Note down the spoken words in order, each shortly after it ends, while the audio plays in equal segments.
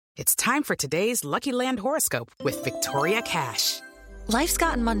It's time for today's Lucky Land horoscope with Victoria Cash. Life's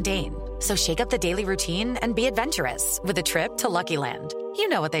gotten mundane, so shake up the daily routine and be adventurous with a trip to Lucky Land. You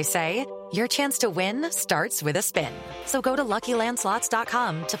know what they say, your chance to win starts with a spin. So go to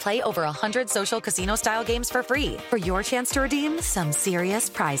LuckyLandSlots.com to play over 100 social casino-style games for free for your chance to redeem some serious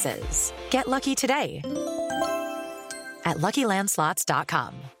prizes. Get lucky today at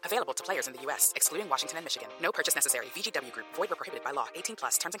LuckyLandSlots.com. Available to players in the U.S., excluding Washington and Michigan. No purchase necessary. VGW Group. Void where prohibited by law. 18+.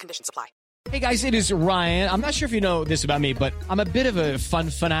 Terms and conditions apply. Hey guys, it is Ryan. I'm not sure if you know this about me, but I'm a bit of a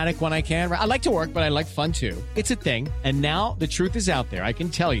fun fanatic when I can. I like to work, but I like fun too. It's a thing. And now the truth is out there. I can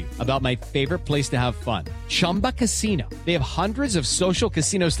tell you about my favorite place to have fun. Chumba Casino. They have hundreds of social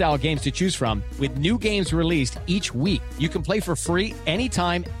casino style games to choose from with new games released each week. You can play for free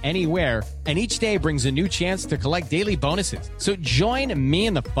anytime, anywhere. And each day brings a new chance to collect daily bonuses. So join me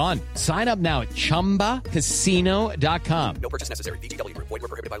in the fun. Sign up now at ChumbaCasino.com. No purchase necessary. VGW Group. Void where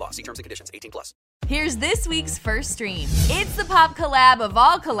prohibited by law. See terms and conditions. 18+. Here's this week's first stream. It's the pop collab of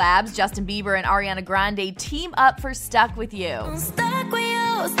all collabs. Justin Bieber and Ariana Grande team up for Stuck With You. Stuck with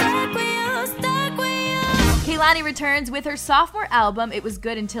you, stuck with you, stuck with you. Kehlani returns with her sophomore album, It Was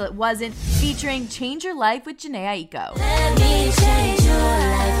Good Until It Wasn't, featuring Change Your Life with Jhené Aiko. Let me change your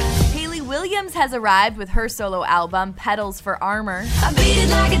life. Hayley Williams has arrived with her solo album, Petals for Armor. I beat it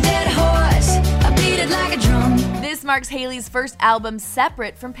like a dead horse. I beat it like a drum. This marks Hayley's first album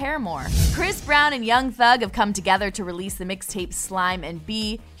separate from Paramore. Chris Brown and Young Thug have come together to release the mixtape Slime and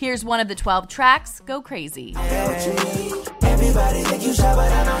Be. Here's one of the 12 tracks, Go Crazy. Everybody think you shy,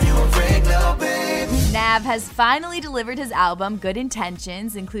 but I know you a freak, little baby. Nav has finally delivered his album, Good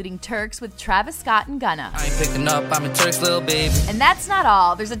Intentions, including Turks with Travis Scott and Gunna. I ain't picking up, I'm a Turks, little baby. And that's not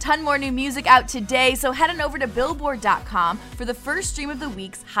all. There's a ton more new music out today, so head on over to Billboard.com for the first stream of the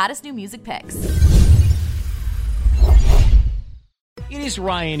week's hottest new music picks. It is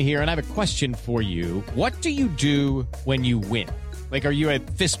Ryan here, and I have a question for you. What do you do when you win? Like, are you a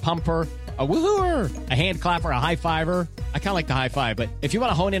fist pumper, a woohooer, a hand clapper, a high fiver? I kind of like the high five, but if you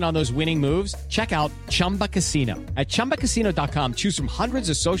want to hone in on those winning moves, check out Chumba Casino. At ChumbaCasino.com, choose from hundreds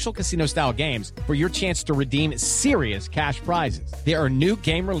of social casino-style games for your chance to redeem serious cash prizes. There are new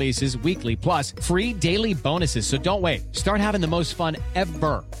game releases weekly, plus free daily bonuses, so don't wait. Start having the most fun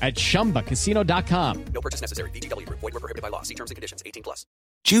ever at ChumbaCasino.com. No purchase necessary. VGW Group. Void where prohibited by law. See terms and conditions. 18+.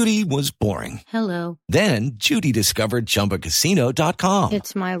 Judy was boring. Hello. Then Judy discovered ChumbaCasino.com.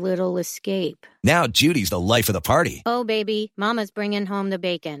 It's my little escape. Now Judy's the life of the party. Oh, baby, mama's bringing home the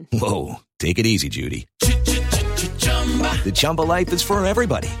bacon. Whoa, take it easy, Judy. The Chumba life is for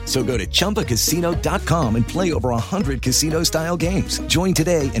everybody. So go to ChumbaCasino.com and play over 100 casino-style games. Join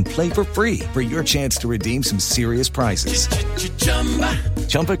today and play for free for your chance to redeem some serious prizes.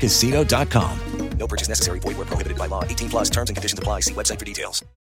 ChumbaCasino.com. No purchase necessary. Void where prohibited by law. 18+. Terms and conditions apply. See website for details.